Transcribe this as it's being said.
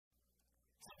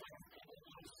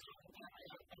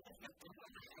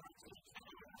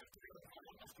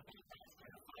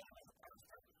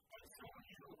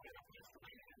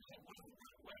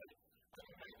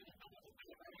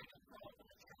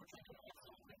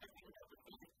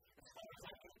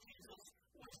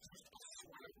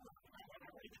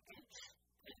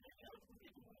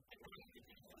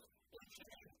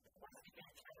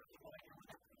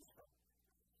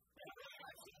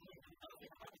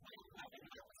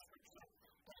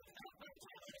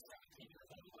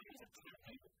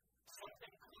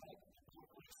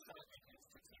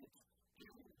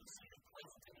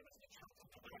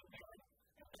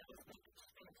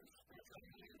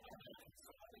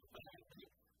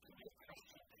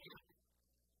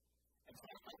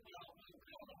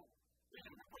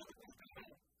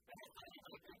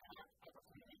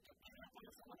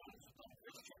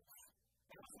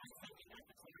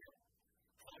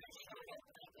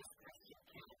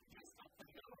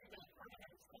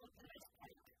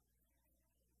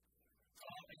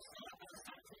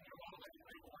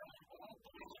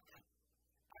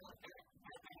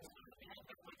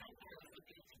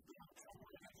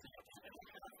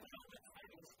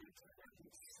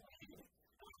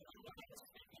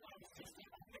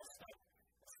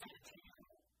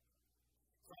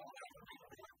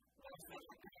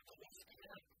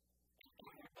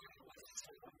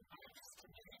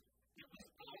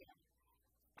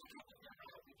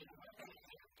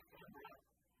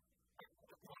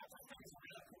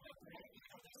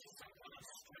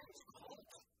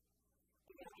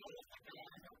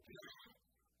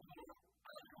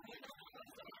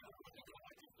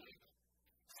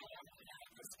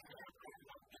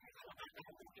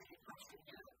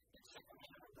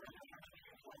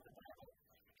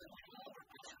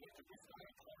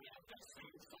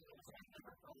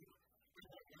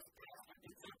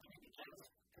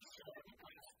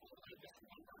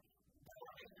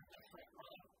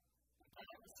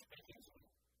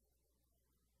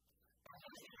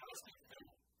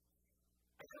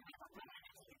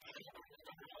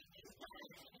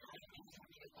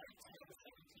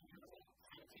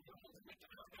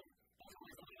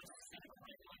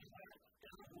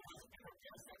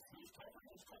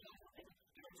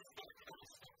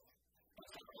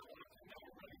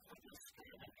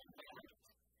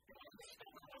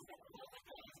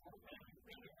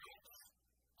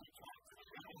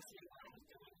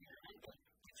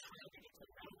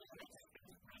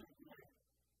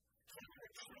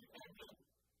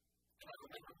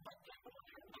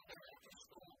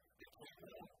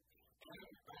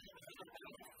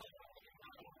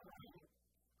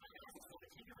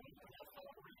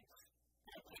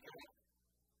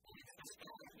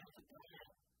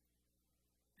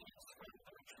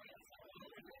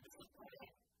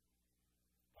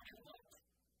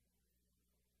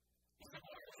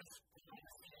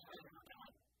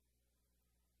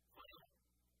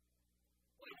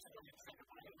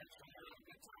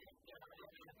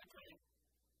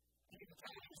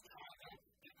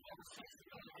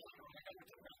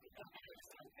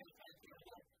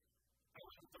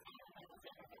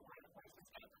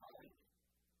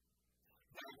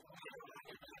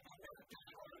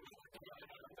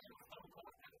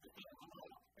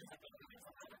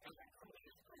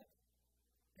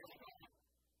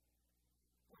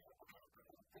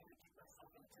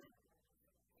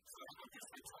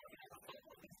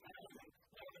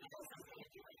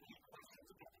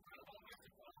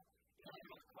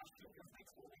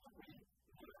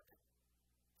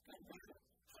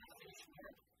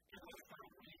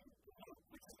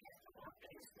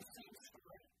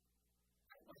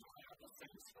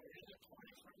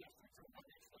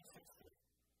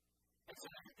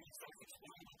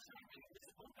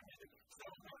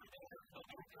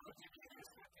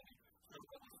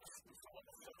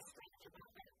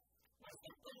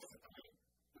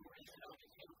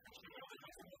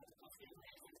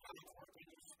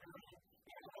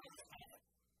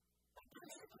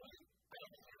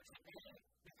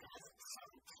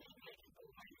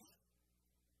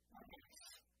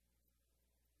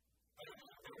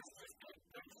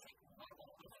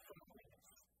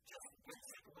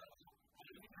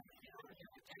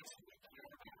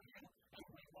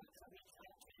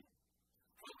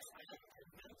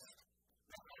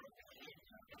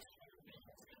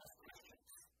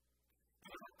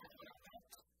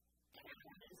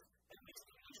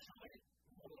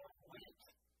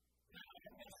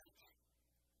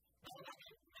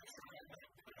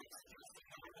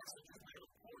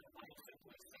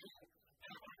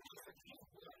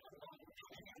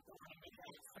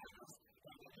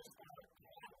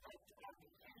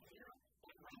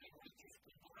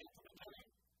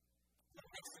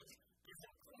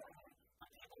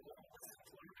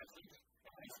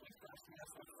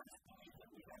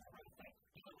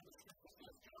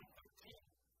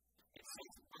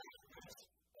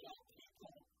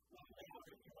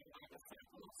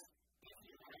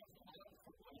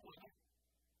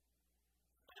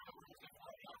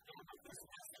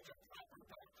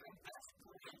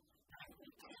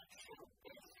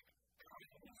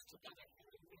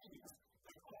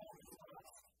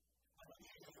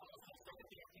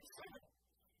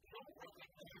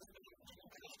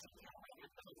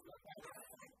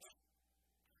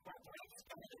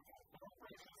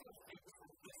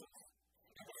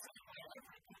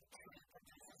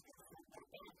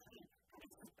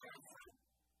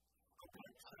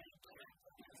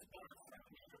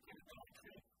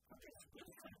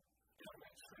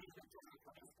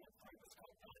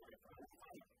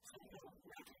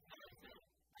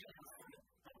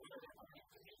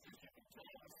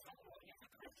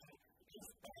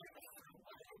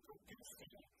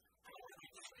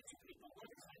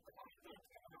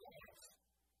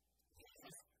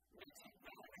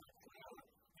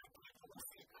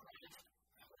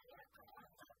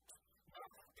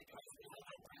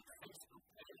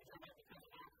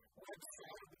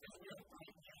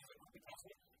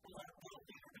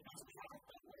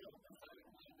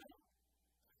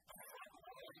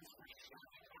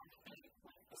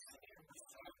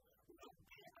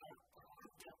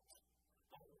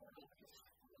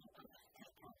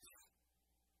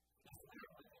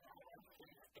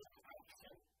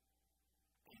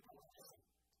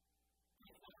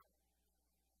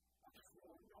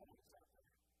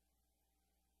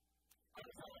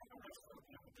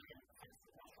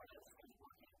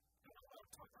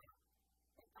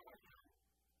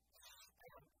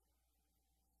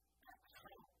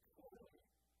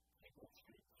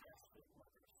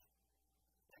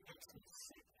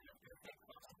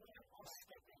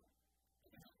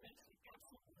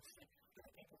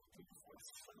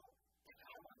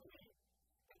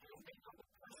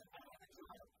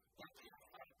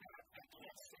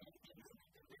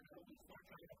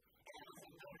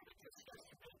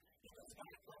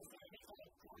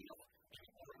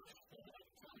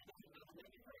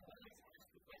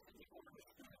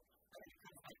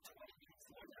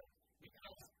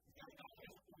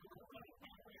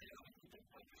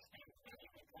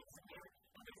Because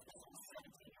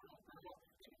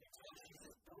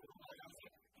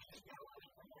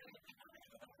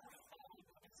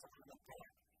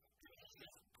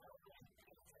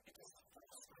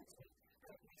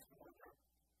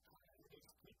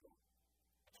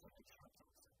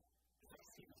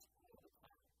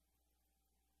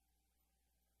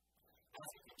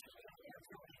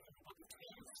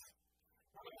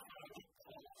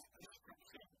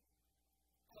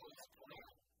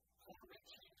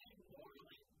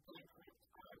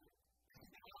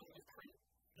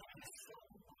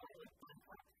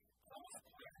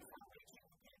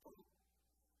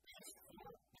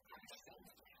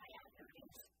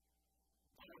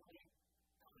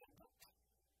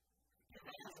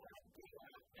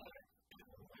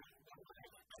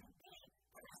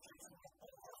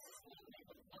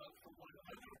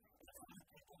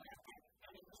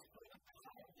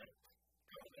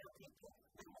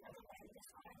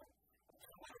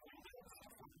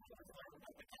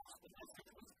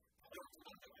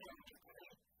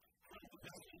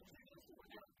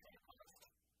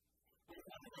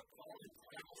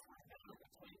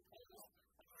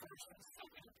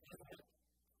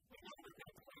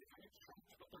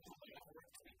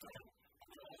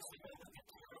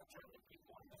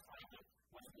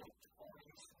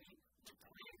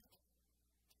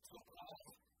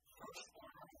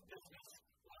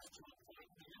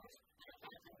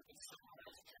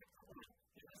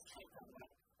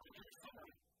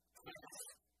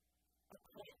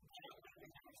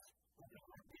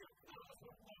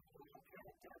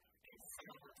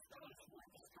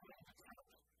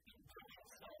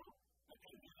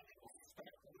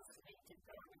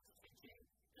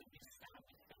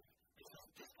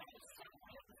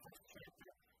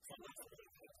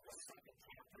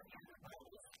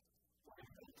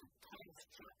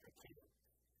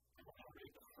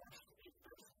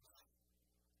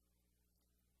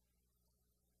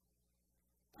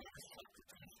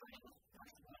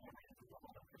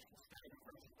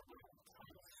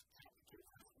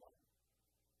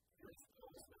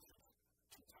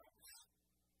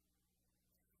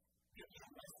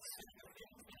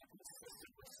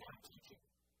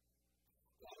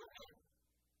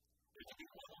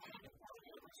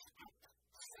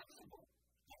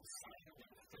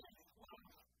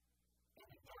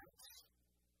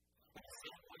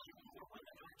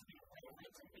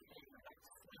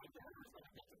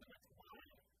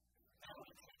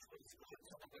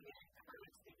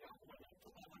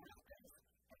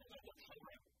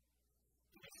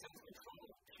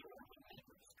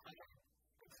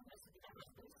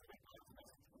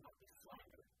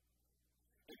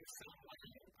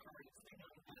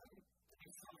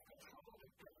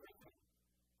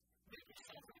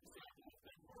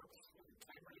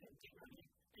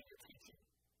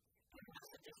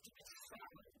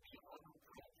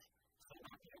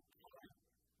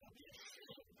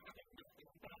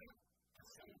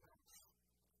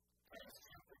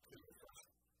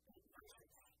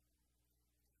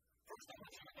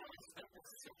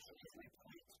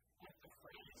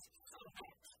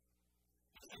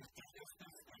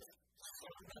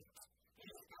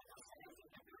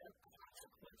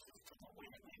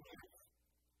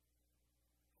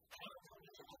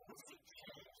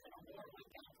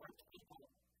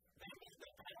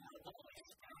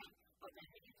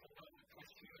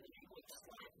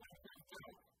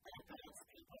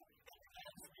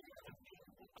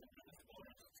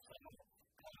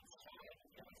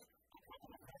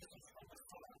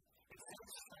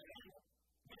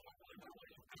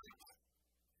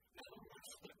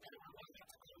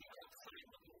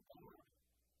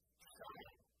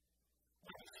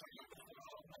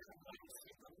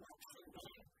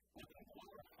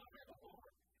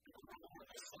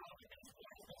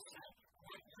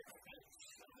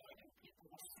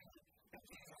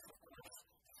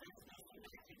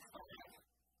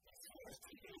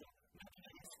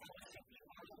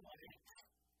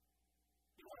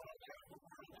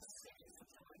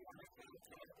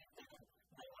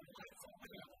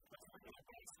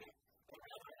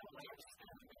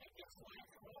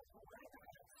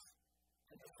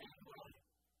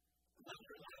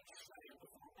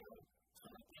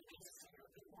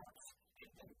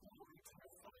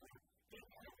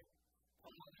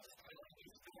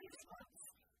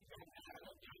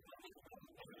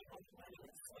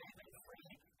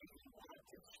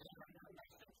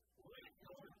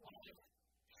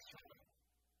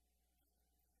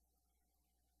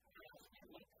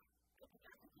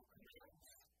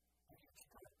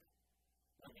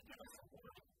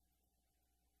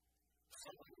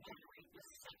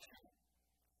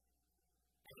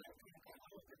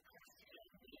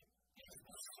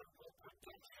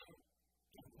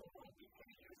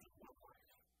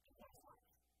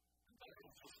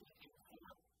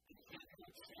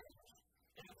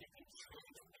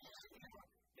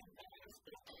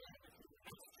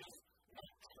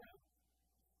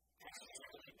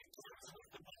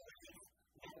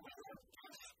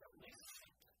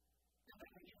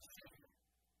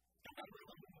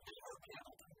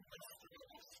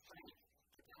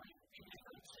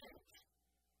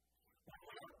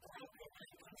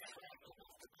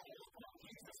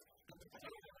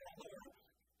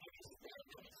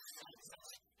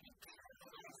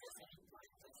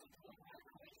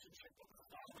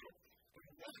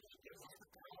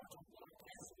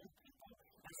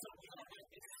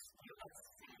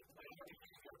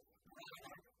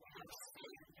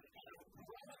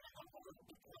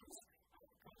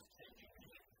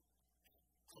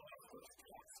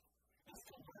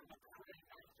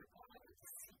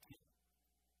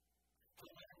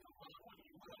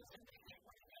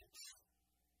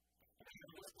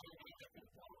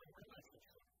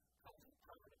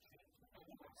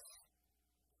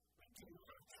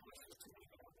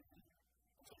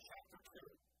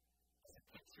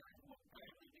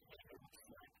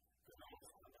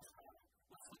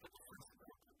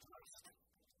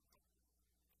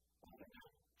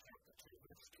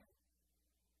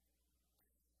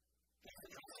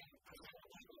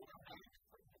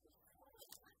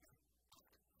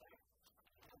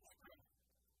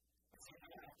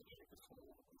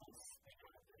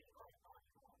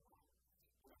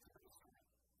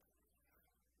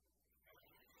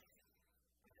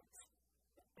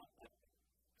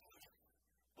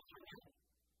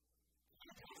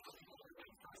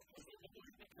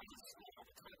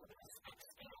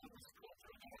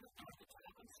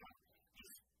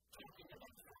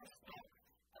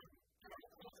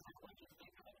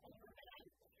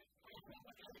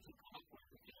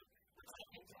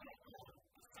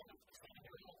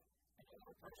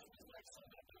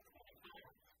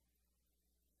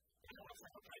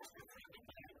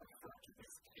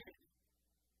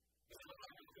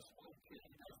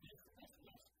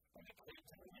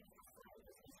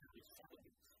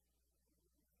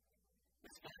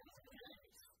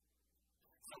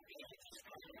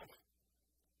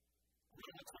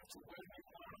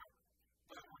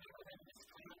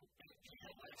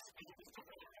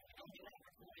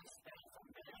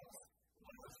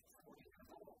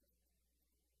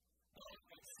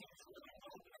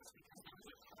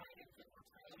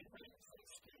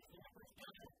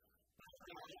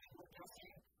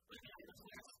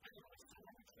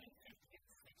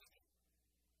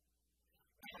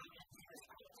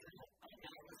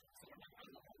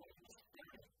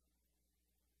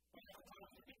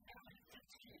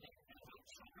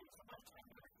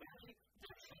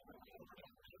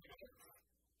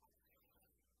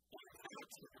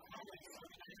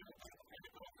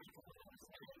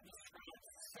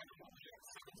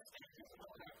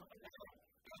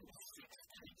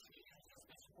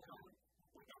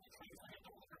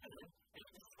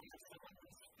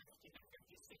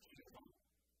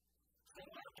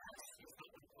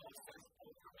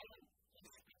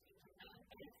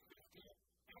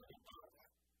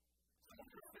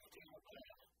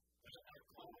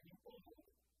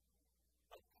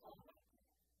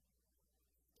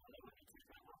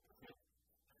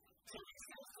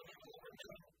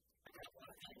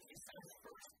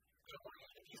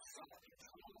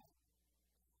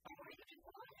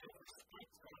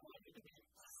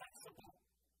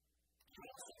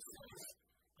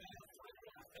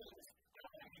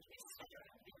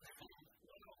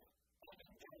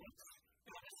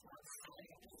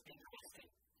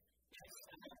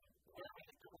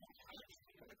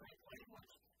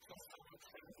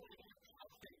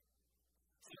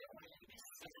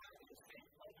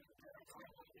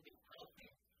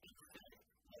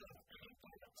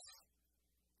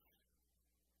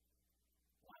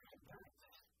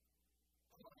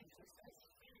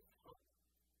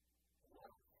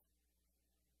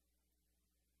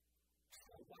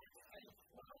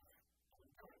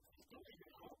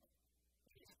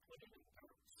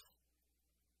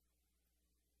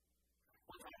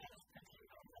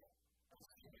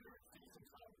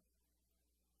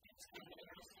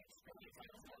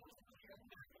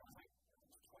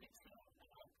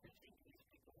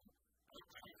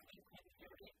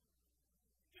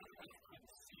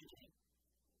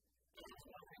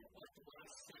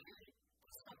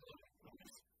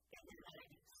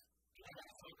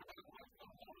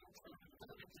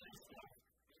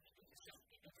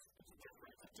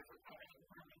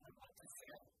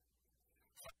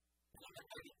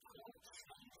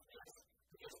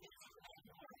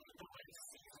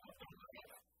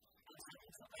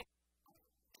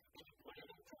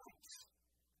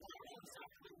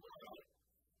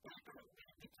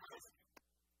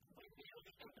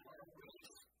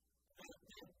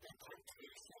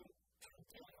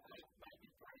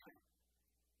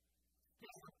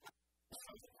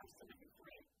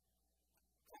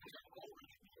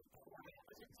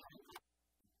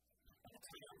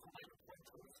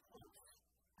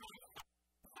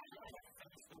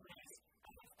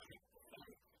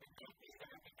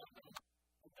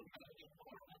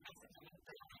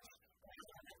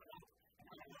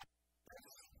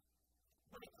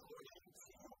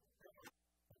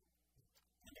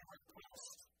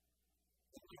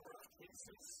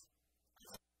Titus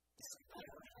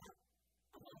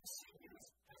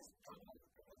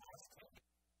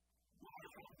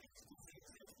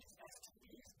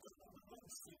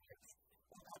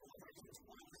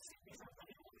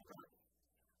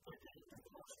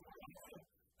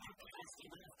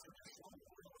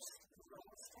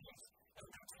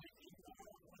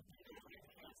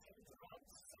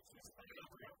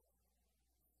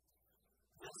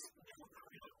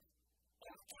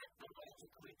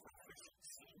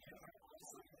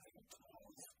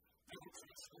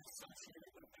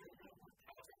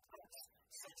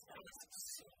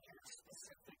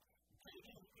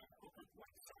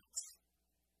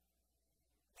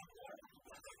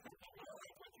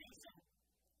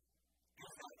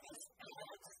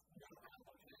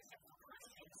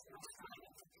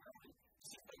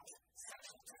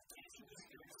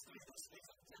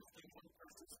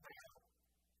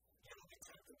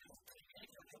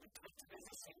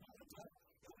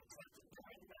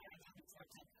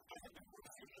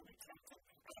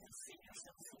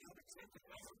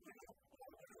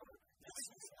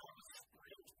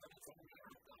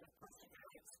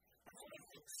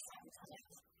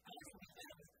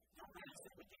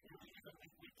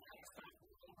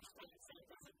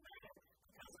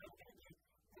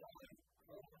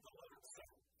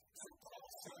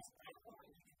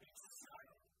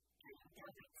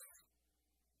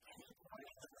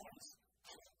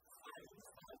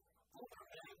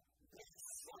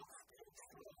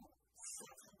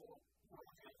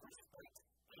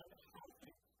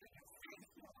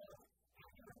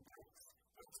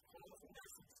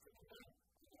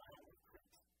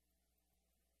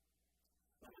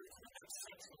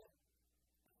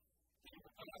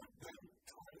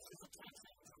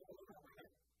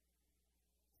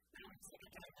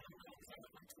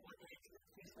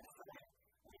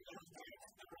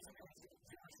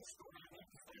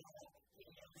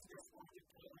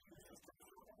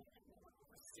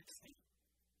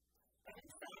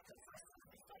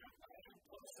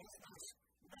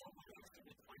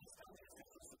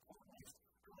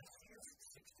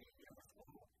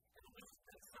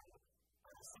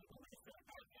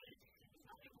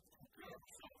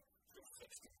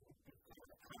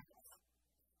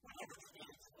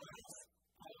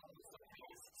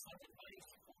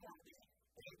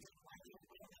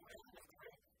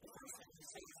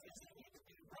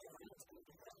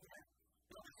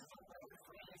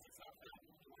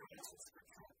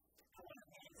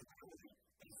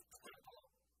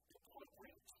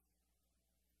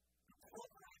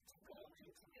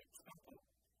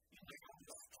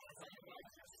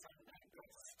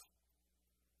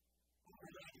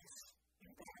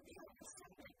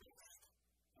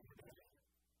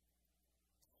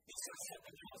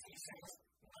says,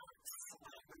 not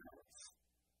slanderers.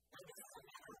 And this is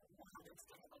another word that's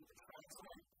difficult to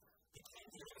translate. The King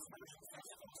James Version says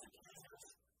false accusers.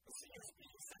 The CSB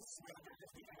says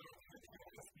slanderers. The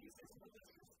NIV says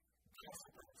malicious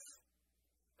gossipers.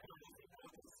 I don't know if you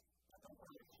notice that the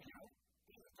word here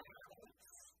is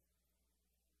dialects.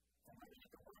 And when you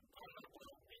get the word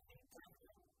dialogue, meaning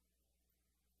temple.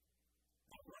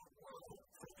 The word woe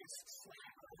for this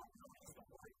slanderer is the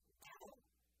word devil.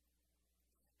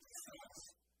 He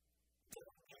says,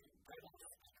 don't be devil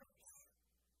speakers.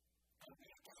 And the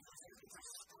accusers is a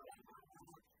stronger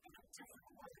word and a different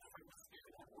word from the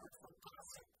standard word for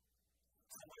gossip.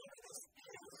 So whatever this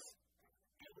is,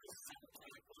 it was some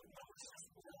type of malicious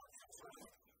word. So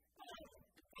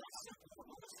gossip is a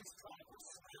malicious type of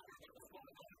slander that was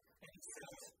going on. And he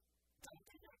says, don't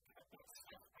be that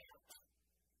stuff out.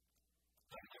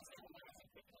 I'm not saying that I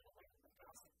think people are away from the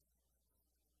gossip.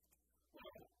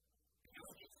 Well,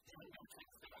 because it's doing no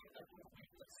checks that I don't know what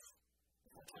this is.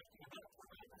 We're talking about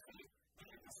pornography, the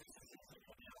emphasis is usually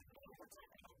on the other way. We're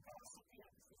talking about gossip, the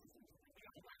emphasis is usually on the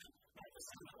other way. Not to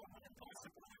say that I'm not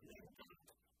gossip or anything,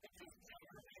 but just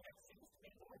generally that seems to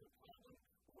be more of a problem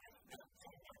with that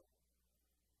topic.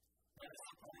 But I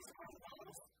suppose our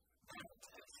laws that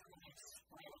intentionally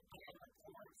spread bad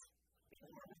reports in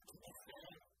order to be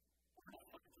fair or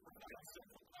not to provide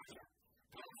simple pleasure.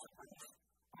 Gossipers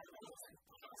are those who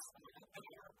possibly a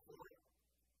bad report.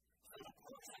 So the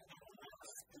person that was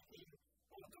speaking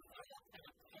will develop an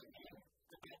opinion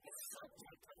about the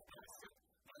subject of gossip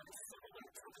that is similar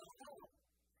to the law.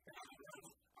 In other words,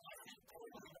 I think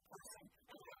totally the person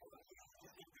and I will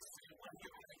usually think the same way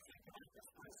that I think about this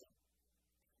person.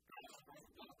 Gossipers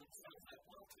love themselves that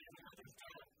well to the others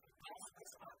down.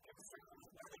 Gossipers are concerned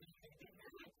with whether you can be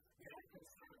heard. They're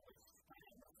concerned with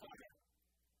spreading the fire.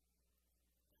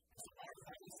 So our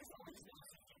focus is always not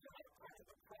thinking about part of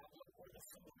the problem or the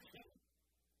solution.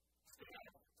 Stay out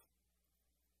of it.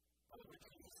 Other words,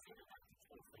 you just figure out the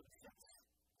truth of the fix.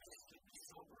 This can be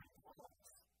sobering for us.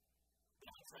 The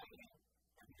anxiety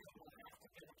and you will have to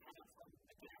get account from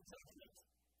the day of judgment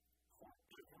for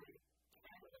every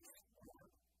careless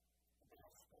word of the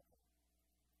gospel.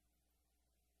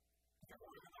 The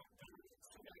word of God is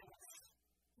surveillance.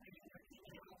 Reading your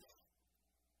emails.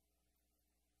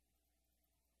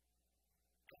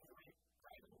 Every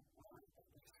idle word that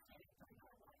we say from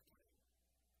our life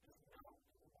is not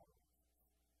the word.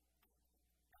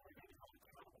 And we're going to hold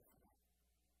accountable for it.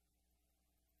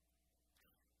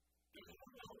 If you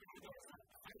know that there's an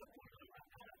idle word in our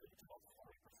life that is about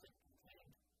 40%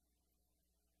 contained,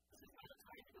 this is not a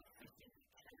type of 50%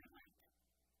 rate.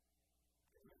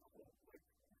 There is a whole weight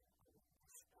of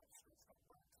discussions of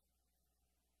words.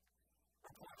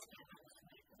 Our class now this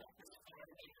week about this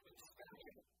Saturday of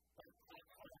studying by Black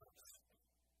Hearts.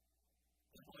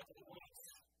 In Black and Whites,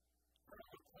 or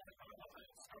Black and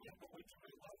Whites, starting with which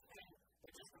we love them,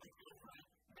 which is really different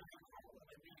than how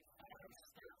we read our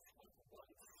starts with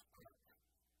one spark.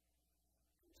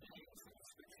 James in the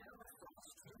scripture refers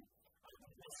to the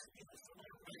messiness of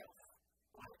our life,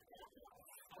 like a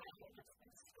fire that's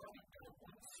been started by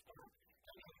one spark,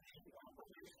 and in our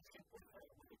relationship with our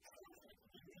children,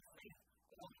 community, faith,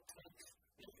 all it takes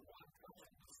is one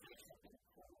person to say something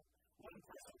cool, one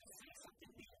person to say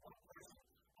something new, one person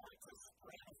to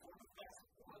spread for the best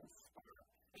one spark,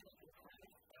 and you can create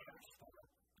a firestorm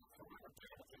for our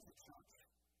damage as a church.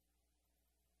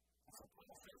 And so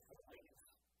Paul says the ways,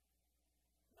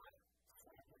 not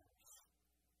slanderers.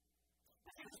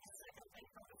 But here's the second thing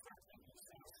from the first thing he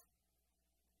says.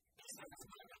 He says it's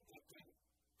not addicted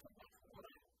to much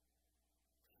wine.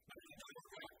 But you know the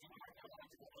fact that our God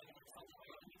is willing to tell you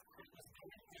how you create this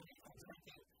negativity from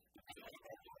drinking, because I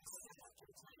don't want to sit after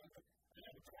drink, and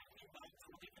I'm talking about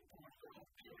drinking and pouring your own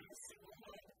beer in a single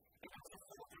night, and that's a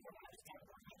full organized time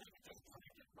where you didn't just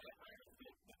drink it by iron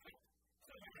fit with it.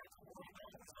 So you have to worry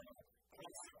about some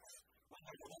process. When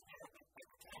you're looking at the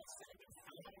calcium and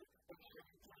fire, when you're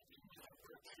drinking without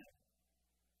virtue.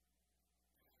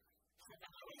 So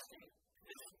now I say,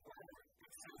 this word,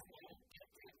 it says the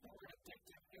addicted, the word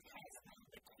addicted, it has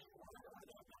the key word or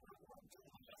the number one to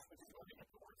the left, which is looking at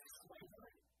the word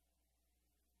slavery.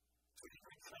 So you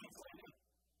can translate it,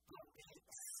 but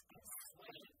it's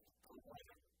enslaved to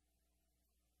women.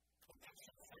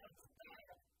 Addiction sounds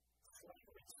bad,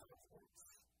 slavery sounds worse.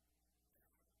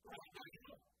 Right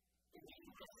now, in the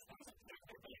U.S., there's a big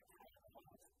debate going on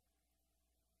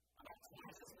about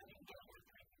twice as many men are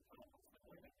drinking alcohol than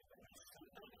women. There's so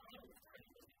many men who are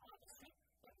drinking the opposite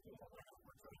of who are women who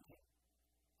are drinking.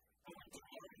 And when you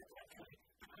are in the country,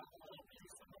 the alcohol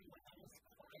abuse among women is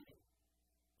declining.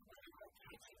 Women are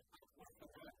catching up with the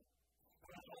men.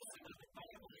 And also, the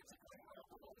Bible is a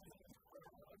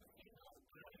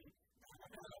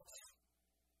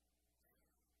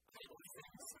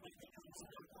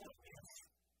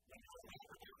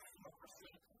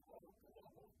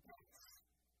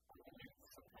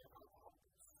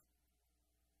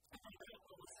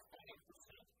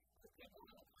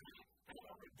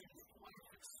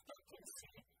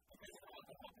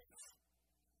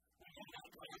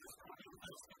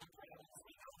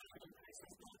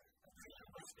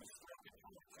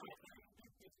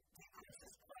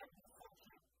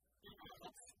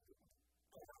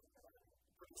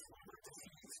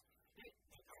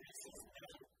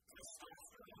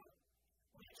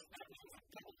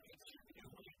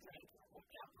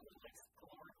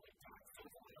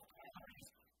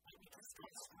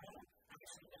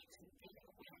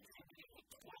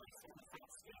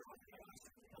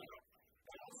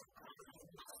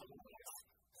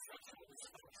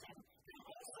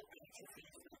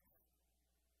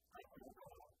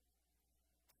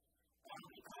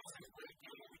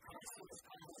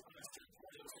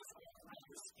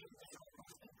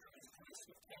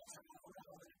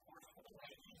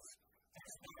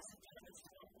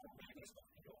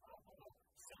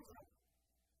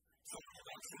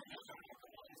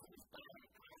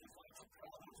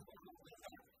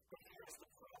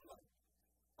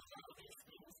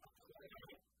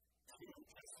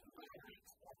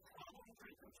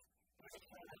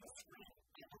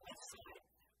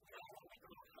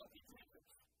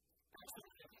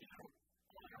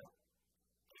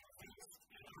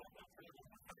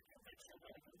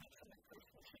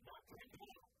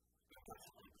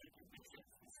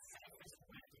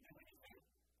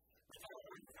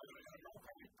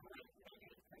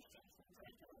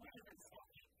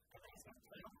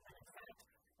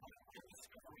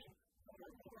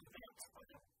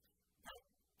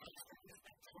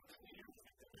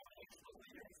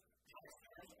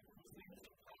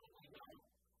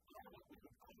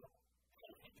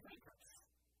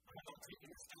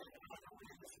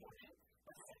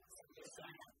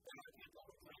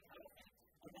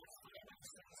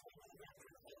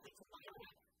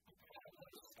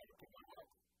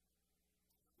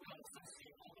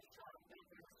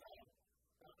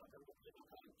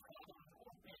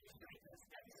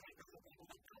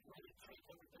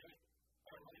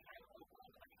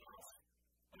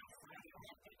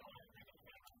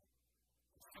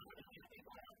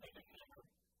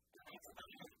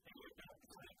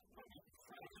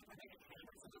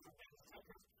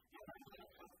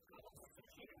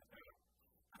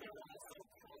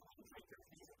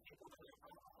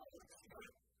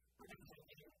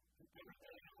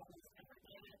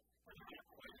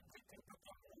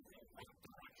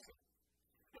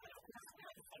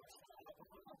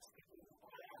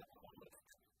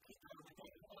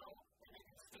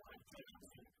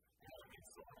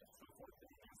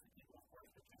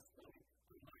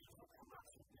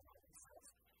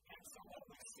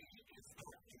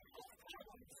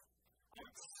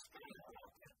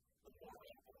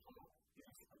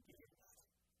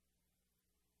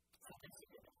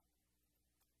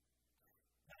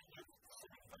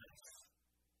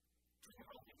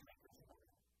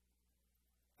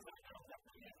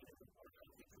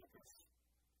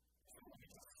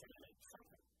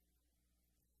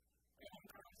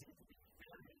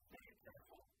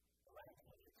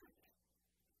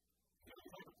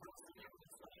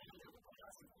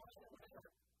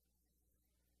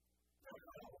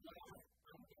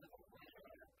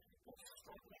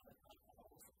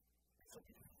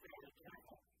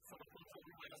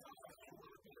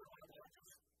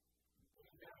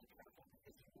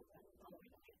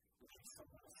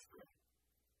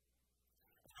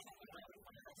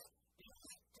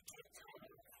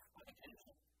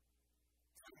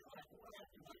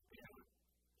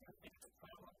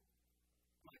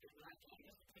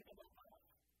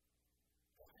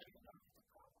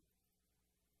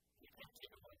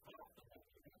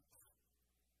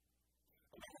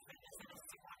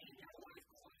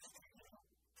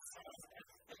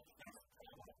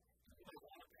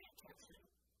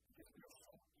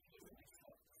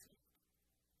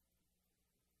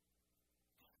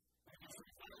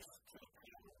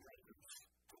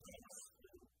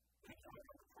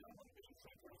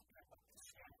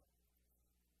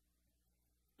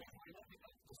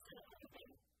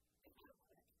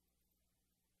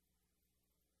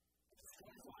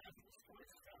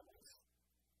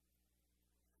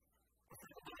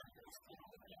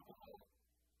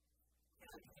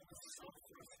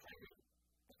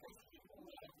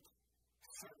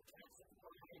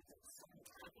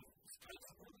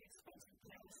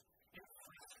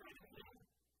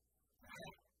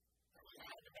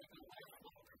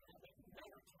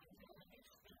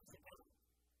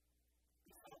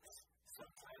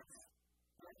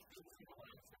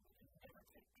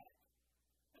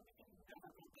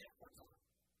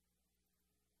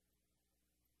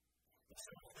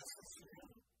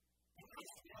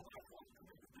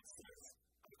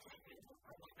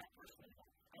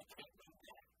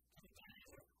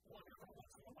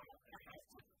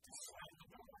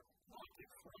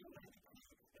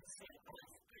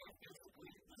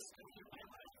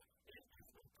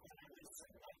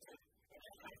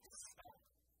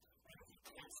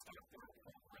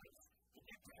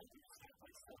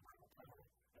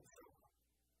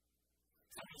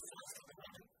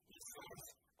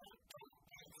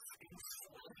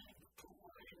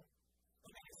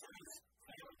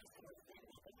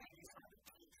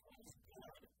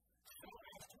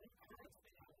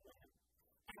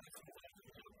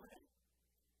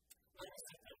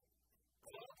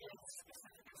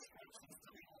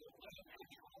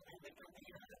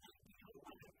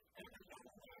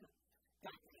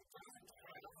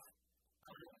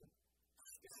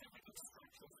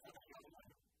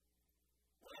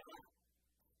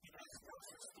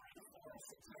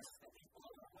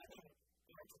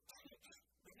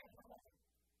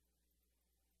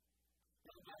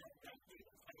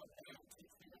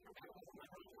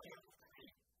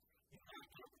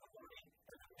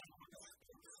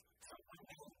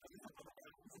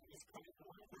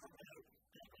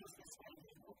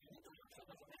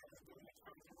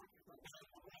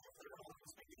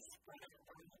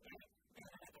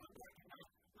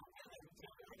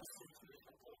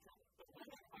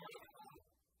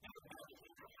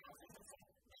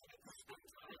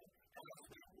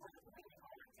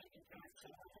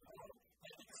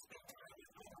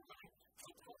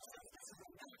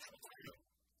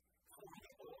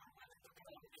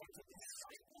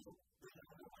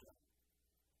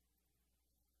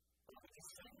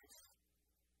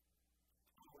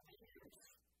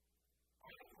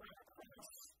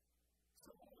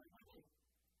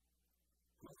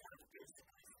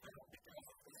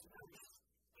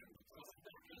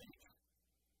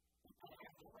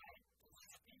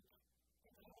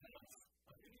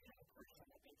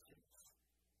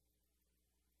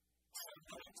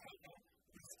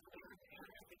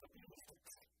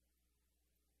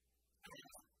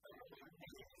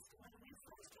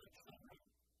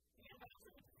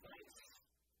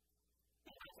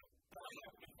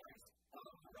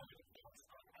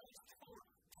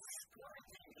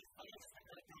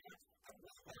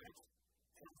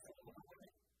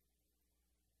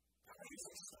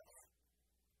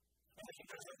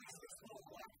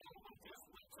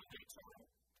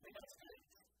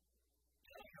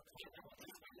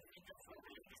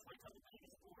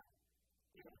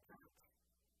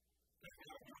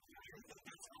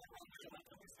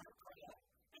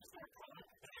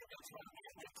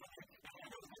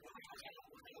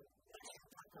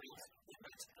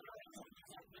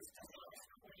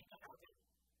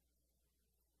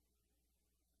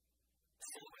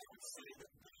Say that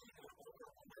the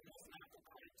over is not the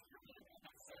right to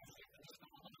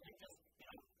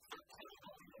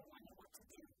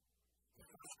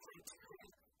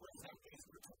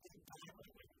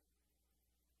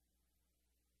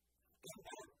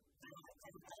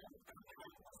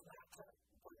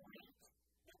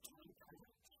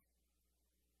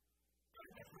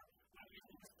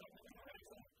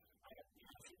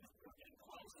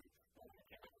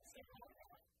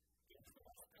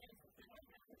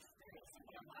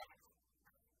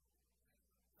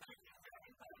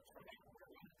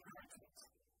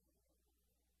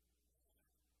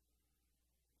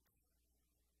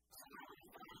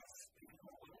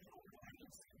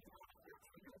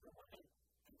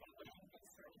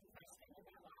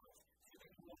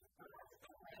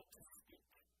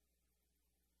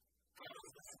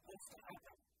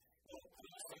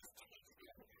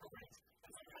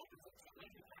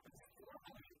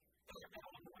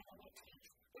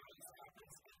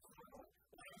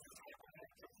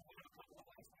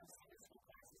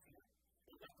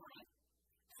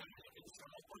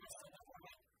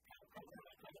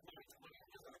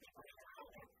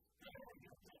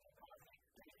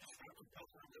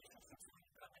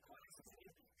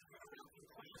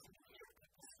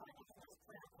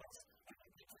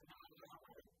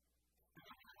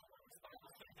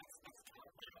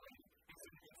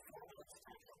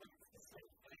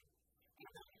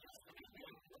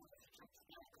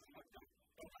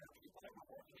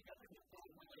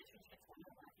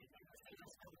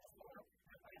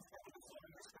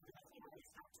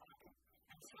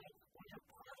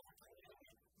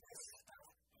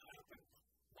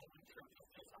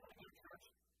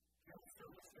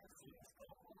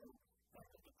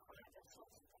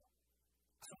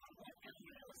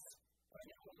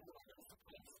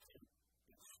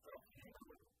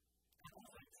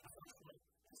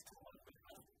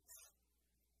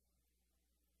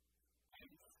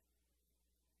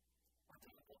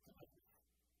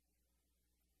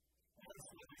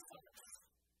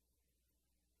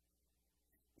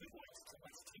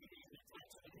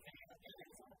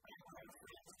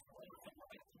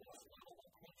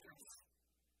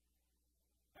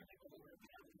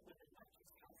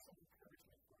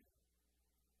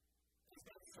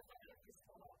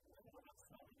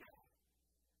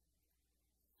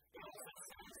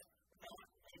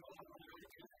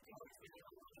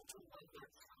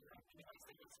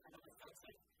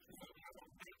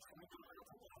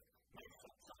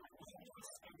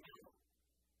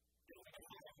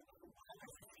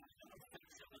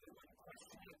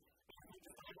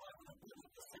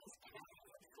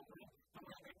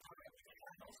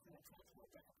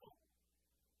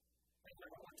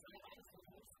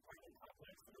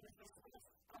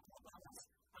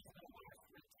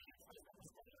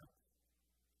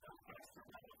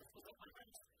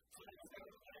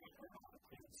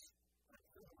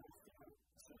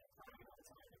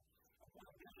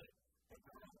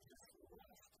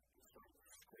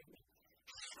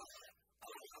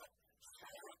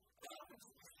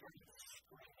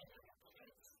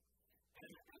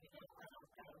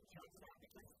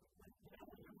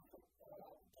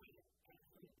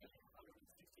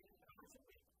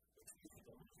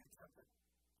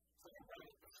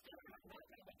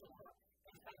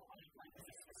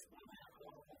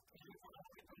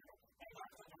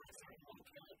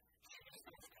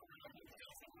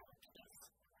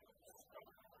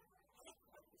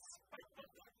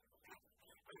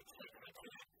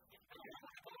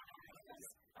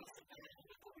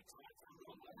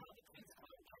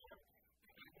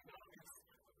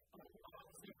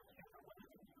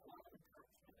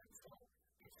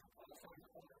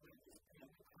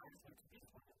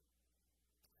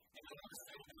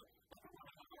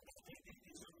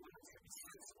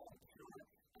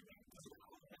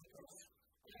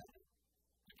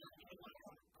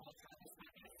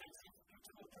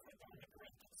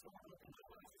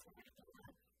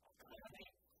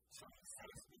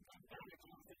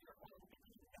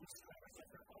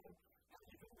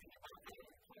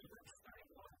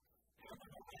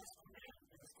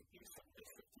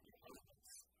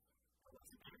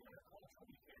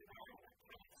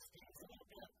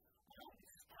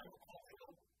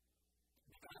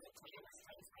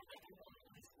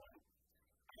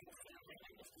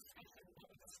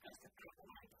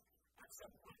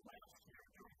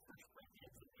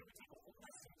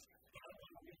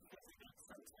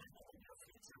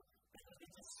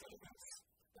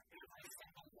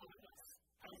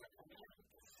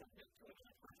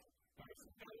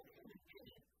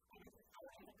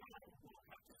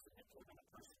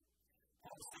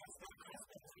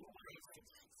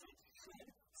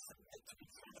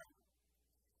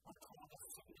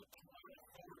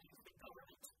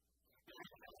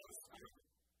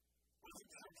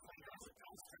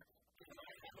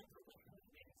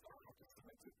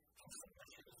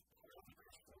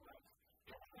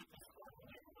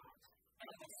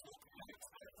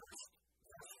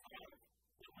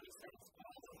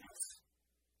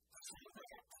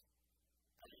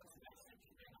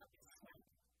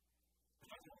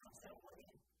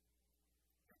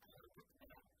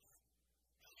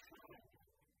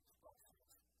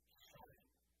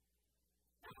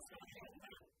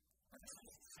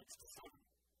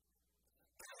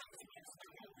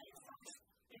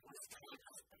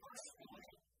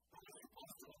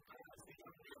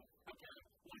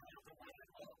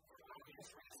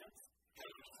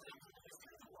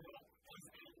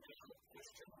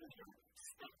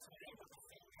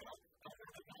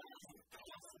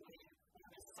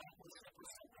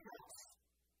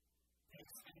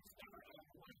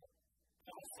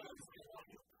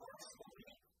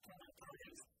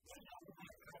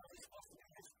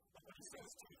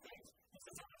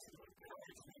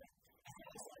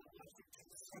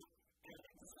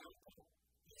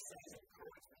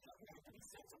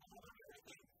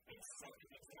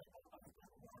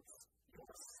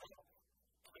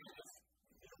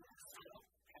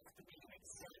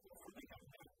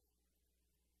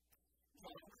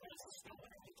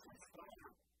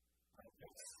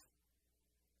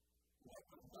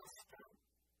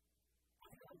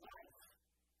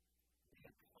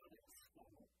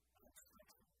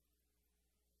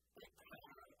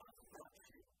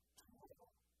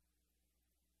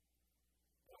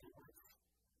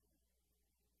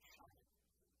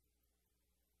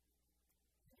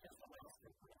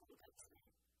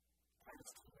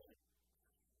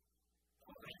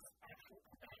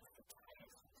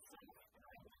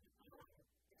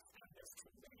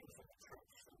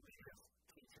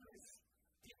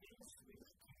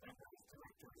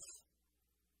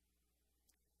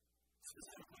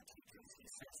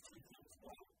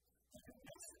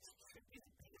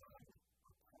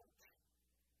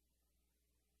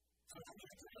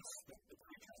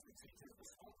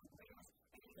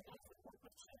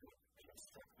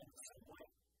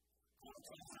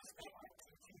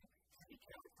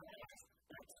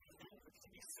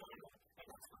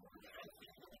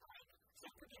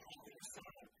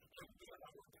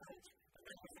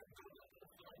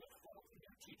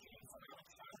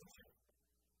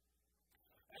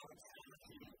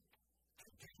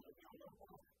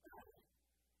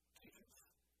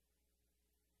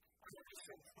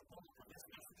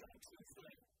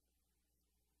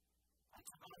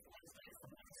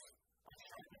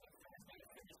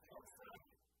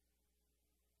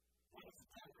is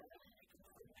temporary, you can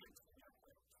put it next to your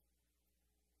plate.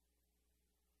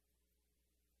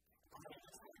 Our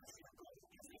legislative goal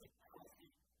is a healthy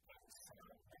and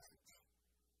sound message.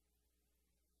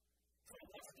 So it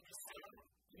has to be sound.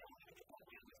 You don't have to get all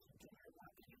the way to do your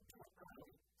work and you do it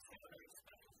early. So that I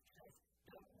expect is just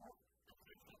don't work. And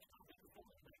I think people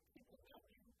will make people know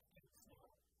you and so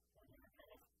when you're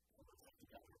kind of working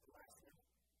together with the last year.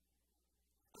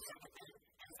 The second thing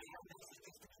is that our message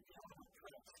is to be on the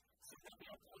approach. So that we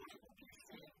apply what we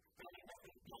say, but we have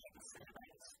to be able to say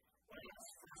things. When I was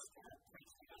first started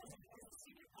preaching, I was a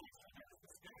senior pastor, and I was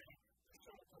this guy who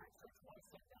showed up to my church once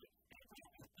a day, and he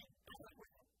was a big building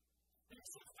with him. And he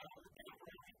said, the day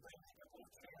where he brings the whole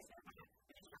chairs over there,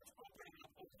 and he starts opening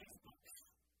up all these books.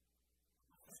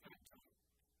 This guy took it.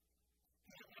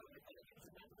 He had no idea he was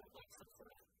a member of like some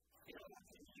sort of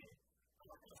theology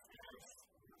or conspiracy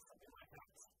or something like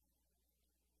that.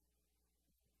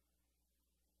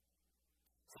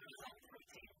 So I was like,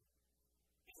 preaching.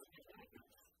 He's a good witness.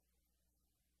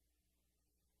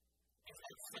 It's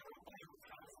like several Bible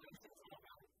translations of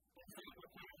them. And so you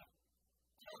would kind of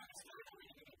tell them to start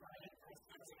reading it, right? Or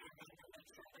sometimes you have to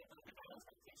make sure that the Bible's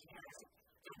like dictionaries.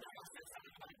 So the Bible says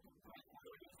something like great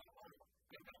words or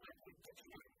they've got like a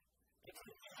dictionary. It's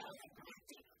like they have a great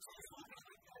deal. So it's not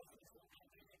like that. It's not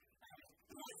like that.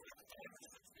 The most of the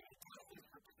times it's very tough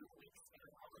for 2 weeks in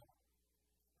a row.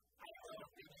 I don't know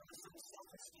if maybe there was some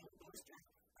self-esteem booster.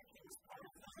 I think it was part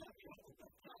of the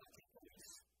theology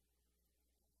police.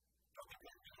 But we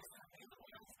can't do that. We don't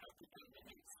know how to do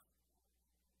meetings.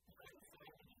 We don't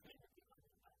find anything to do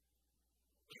with that.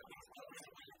 You know, there's always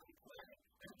a way to play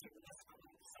and do this on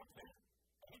something.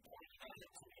 And he pointed out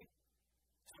it to me.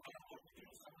 So I don't know if you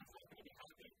do someone's not going to be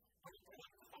happy. But you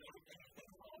don't find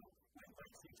anything wrong with my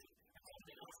teaching. And then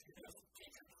they ask you those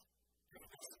teachers. If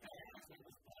this guy has been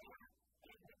with power,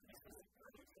 and this was a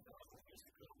great philosophy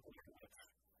school, we're with it.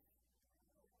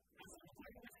 This is why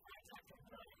this project is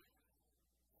running.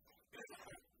 There's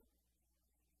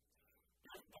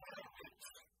a violence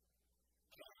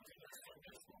challenging us in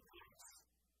baseball games.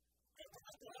 And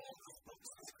after all those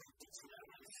books and great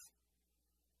dictionaries,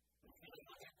 we can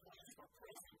look at ways for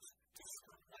prisons to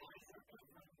scrutinize their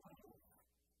every move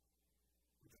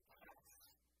with the past.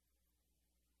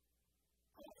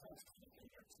 All those keeping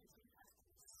your teaching has to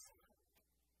be sound.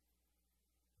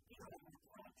 You know, in the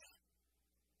approach,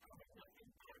 having nothing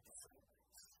but to say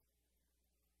this.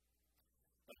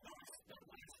 But notice that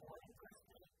when it's more in verse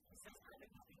 8, he says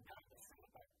having nothing bad to say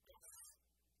about this.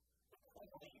 The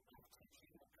quality of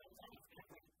teaching that comes out of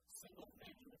every single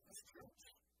thing in this church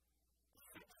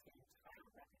affects the entire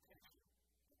reputation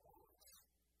of all of us.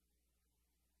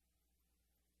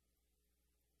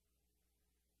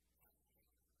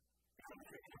 I'm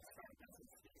going to start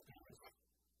business these days.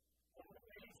 One of the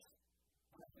ways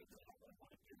when I think that I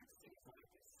want to do things like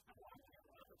this, I want to have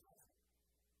advertising.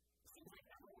 It seems like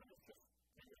everyone is just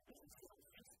doing businesses on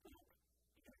Facebook.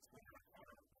 You can explain how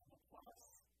hard on the plus.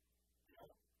 You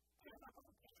know, they're not on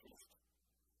the Pinterest.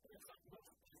 But it's like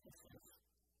most businesses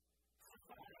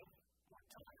survive more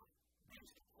time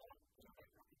based upon their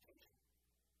reputation.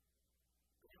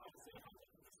 But you might say, I'm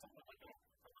looking for someone like that.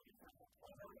 I'm looking for a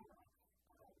plumber or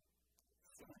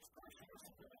so much person or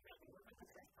something like that. We're going to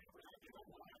try to figure out, you know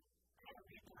what? I don't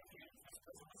need to have this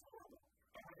person is horrible.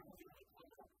 I don't know what you're looking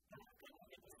for. I'm not going to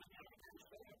get this thing out of the first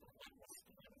day. I'm going to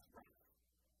see that it's right.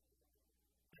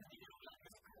 And you know what?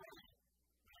 It's great.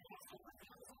 But you also want to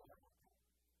have someone.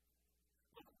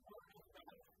 Look, word of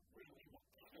mouth really will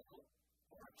kill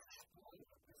or explode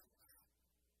a business.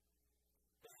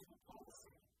 This is a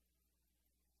policy.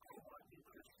 I want new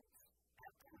Christians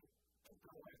after to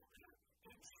go out there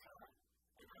and shine.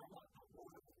 And I want the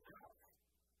word of mouth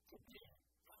to be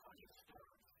the highest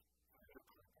stars for their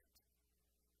content.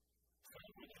 So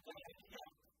when you go out